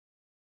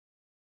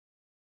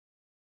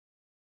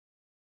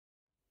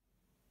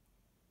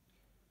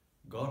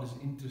God is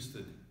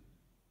interested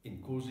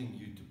in causing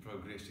you to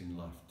progress in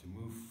life, to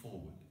move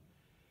forward.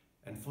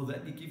 And for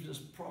that, He gives us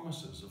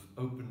promises of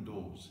open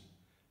doors.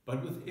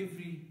 But with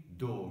every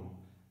door,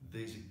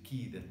 there's a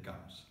key that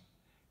comes.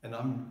 And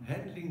I'm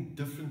handling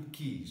different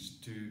keys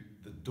to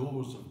the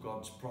doors of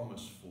God's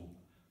promise for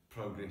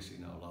progress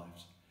in our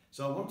lives.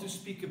 So I want to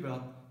speak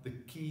about the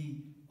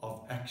key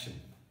of action.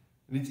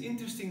 And it's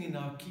interesting in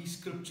our key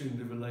scripture in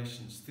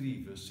Revelation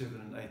 3, verse 7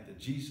 and 8, that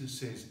Jesus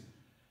says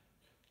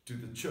to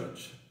the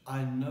church,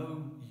 I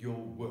know your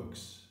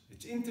works.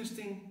 It's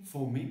interesting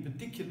for me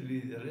particularly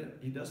that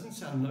He doesn't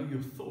say I know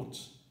your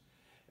thoughts.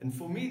 And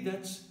for me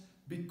that's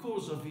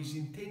because of His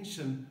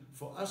intention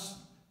for us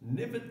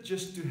never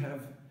just to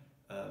have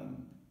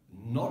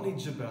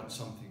knowledge about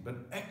something, but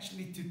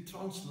actually to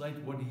translate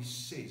what He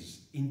says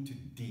into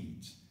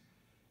deeds.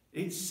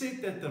 It's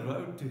said that the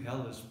road to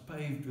hell is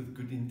paved with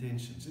good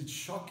intentions. It's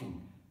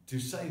shocking to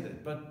say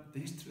that, but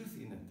there's truth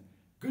in it.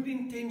 Good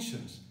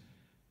intentions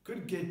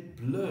could get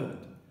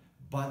blurred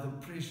by the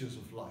pressures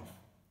of life.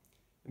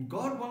 And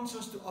God wants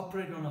us to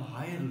operate on a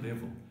higher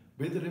level,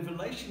 where the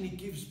revelation He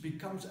gives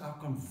becomes our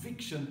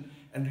conviction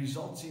and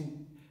results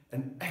in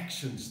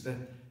actions that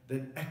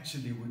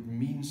actually would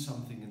mean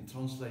something and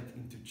translate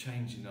into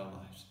change in our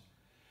lives.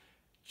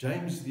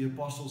 James the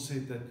Apostle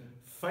said that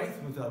faith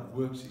without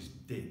works is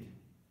dead.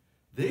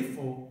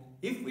 Therefore,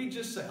 if we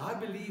just say, I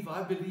believe,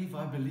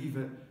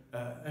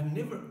 and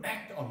never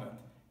act on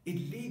it,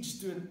 it leads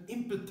to an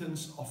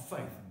impotence of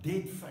faith,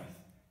 dead faith.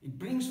 It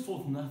brings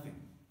forth nothing.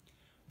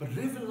 But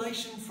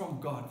revelation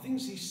from God,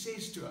 things He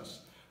says to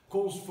us,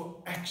 calls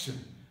for action.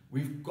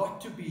 We've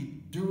got to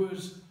be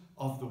doers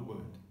of the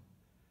word.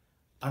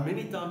 I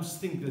many times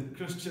think that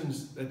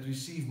Christians that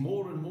receive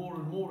more and more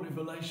and more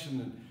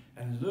revelation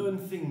and learn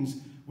things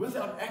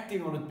without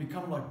acting on it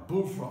become like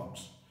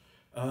bullfrogs.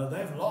 They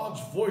have large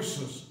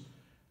voices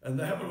and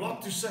they have a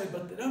lot to say,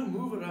 but they don't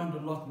move around a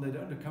lot and they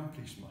don't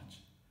accomplish much.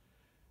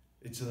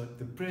 It's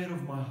the prayer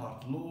of my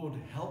heart, Lord,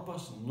 help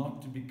us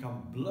not to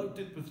become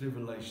bloated with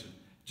revelation,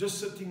 just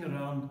sitting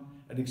around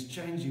and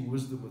exchanging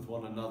wisdom with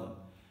one another,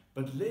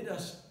 but let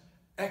us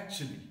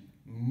actually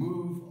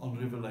move on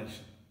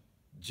revelation.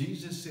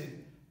 Jesus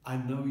said, I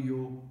know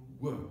your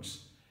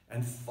works.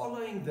 And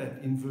following that,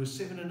 in verse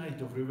 7 and 8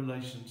 of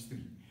Revelation 3,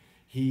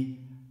 He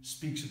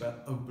speaks about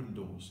open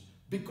doors.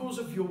 Because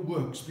of your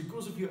works,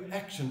 because of your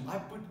action, I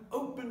put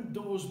open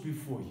doors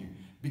before you,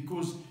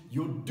 because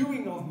your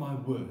doing of my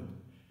word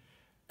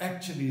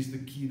actually is the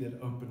key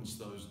that opens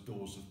those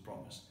doors of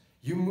promise.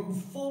 You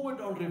move forward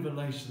on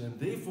revelation, and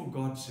therefore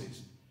God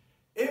says,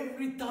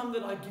 every time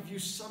that I give you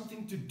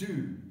something to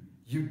do,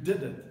 you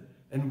did it.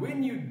 And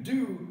when you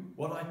do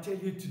what I tell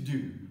you to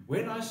do,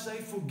 when I say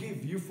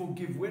forgive, you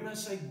forgive. When I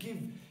say give,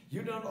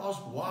 you don't ask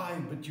why,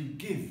 but you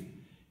give.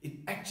 It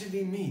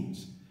actually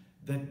means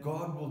that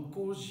God will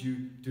cause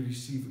you to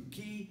receive a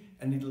key,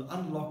 and it'll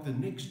unlock the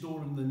next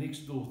door and the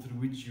next door through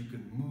which you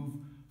can move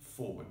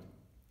forward.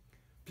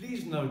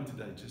 Please note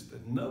today just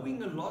that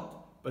knowing a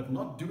lot but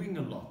not doing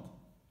a lot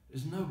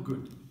is no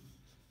good.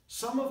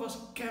 Some of us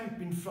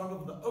camp in front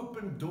of the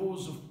open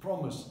doors of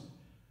promise,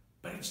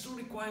 but it still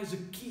requires a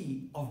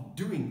key of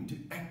doing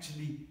to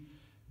actually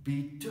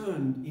be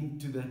turned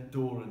into that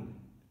door and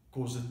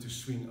cause it to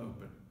swing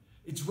open.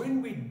 It's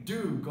when we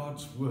do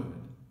God's word,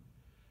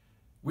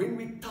 when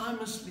we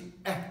timelessly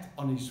act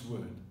on His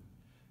word,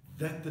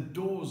 that the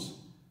doors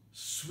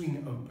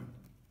swing open.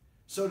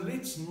 So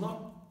let's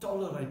not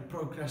tolerate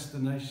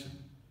procrastination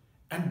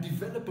and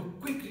develop a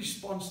quick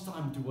response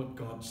time to what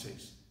God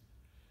says.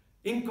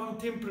 In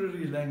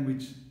contemporary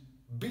language,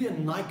 be a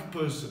Nike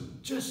person.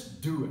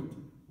 Just do it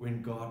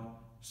when God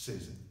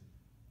says it.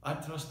 I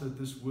trust that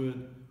this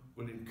word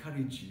will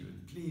encourage you,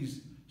 and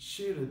please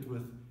share it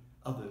with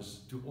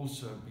others to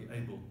also be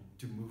able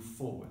to move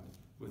forward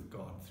with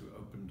God through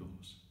open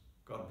doors.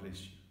 God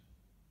bless you.